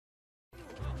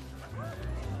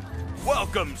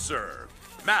Welcome, sir,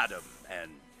 madam,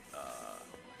 and,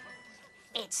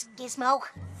 It's Gizmo.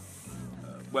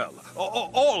 well,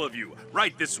 all of you,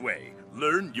 right this way.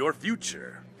 Learn your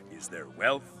future. Is there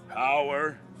wealth,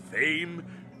 power, fame,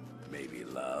 maybe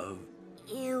love?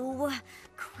 Ew.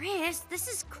 Chris, this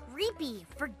is creepy.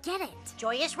 Forget it.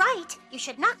 Joy is right. You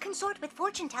should not consort with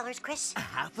fortune tellers, Chris.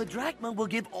 Half a drachma will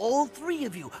give all three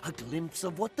of you a glimpse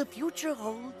of what the future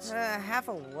holds. Half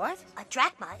a what? A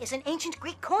drachma is an ancient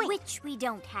Greek coin. Which we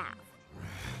don't have.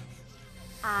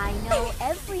 I know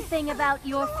everything about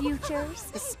your futures.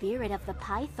 The spirit of the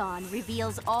python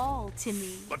reveals all to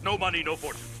me. But no money, no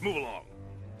fortunes. Move along.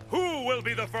 Who will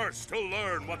be the first to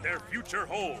learn what their future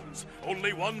holds?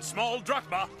 Only one small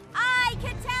drachma. I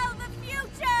can tell the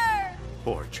future!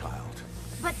 Poor child.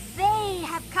 But they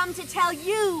have come to tell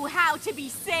you how to be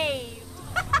saved.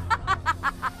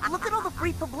 Look at all the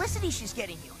free publicity she's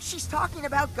getting you. She's talking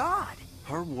about God.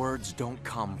 Her words don't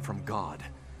come from God,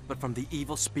 but from the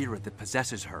evil spirit that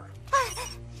possesses her.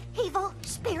 Evil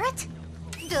spirit?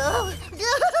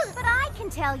 But I can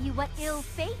tell you what ill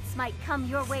fates might come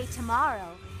your way tomorrow,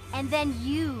 and then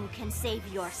you can save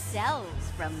yourselves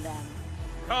from them.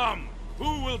 Come,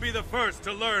 who will be the first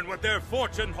to learn what their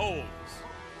fortune holds?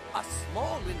 A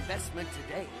small investment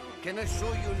today can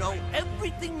assure you know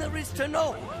everything there is to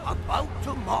know about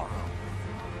tomorrow.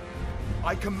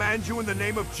 I command you in the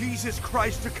name of Jesus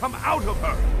Christ to come out of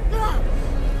her!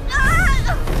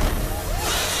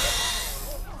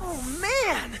 Oh,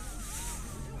 man!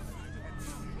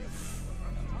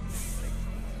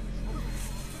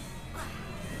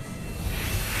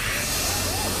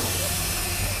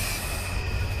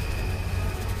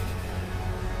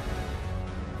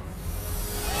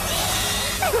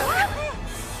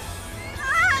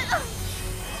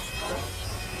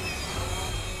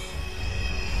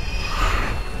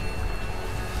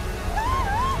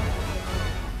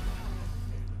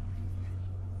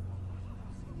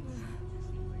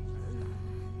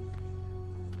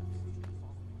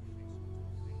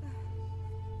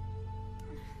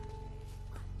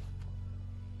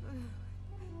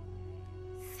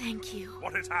 Thank you.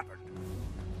 What has happened?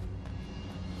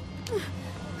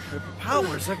 Her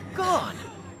powers are gone.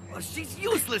 Well, she's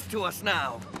useless to us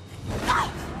now.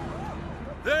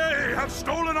 They have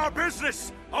stolen our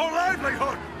business, our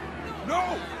livelihood.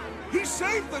 No! He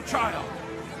saved the child!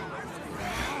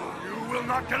 You will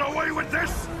not get away with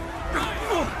this!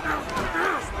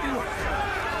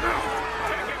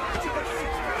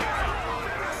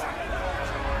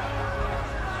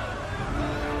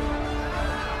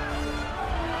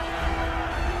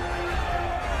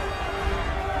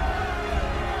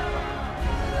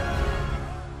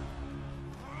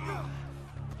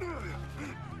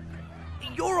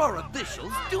 You're our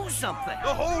officials. Do something.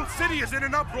 The whole city is in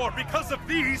an uproar because of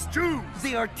these Jews.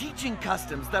 They are teaching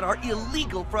customs that are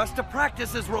illegal for us to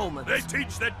practice as Romans. They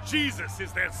teach that Jesus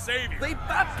is their savior. They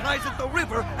baptize at the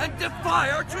river and defy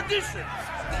our traditions.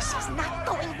 This is not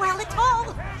going well at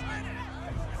all.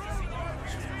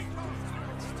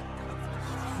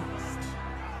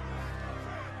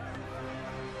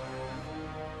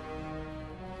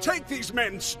 Take these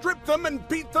men, strip them, and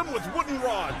beat them with wooden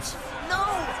rods! No!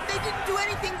 They didn't do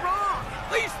anything wrong!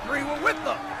 These three were with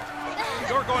them!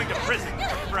 You're going to prison,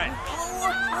 friend.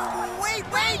 Oh,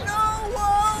 wait, no!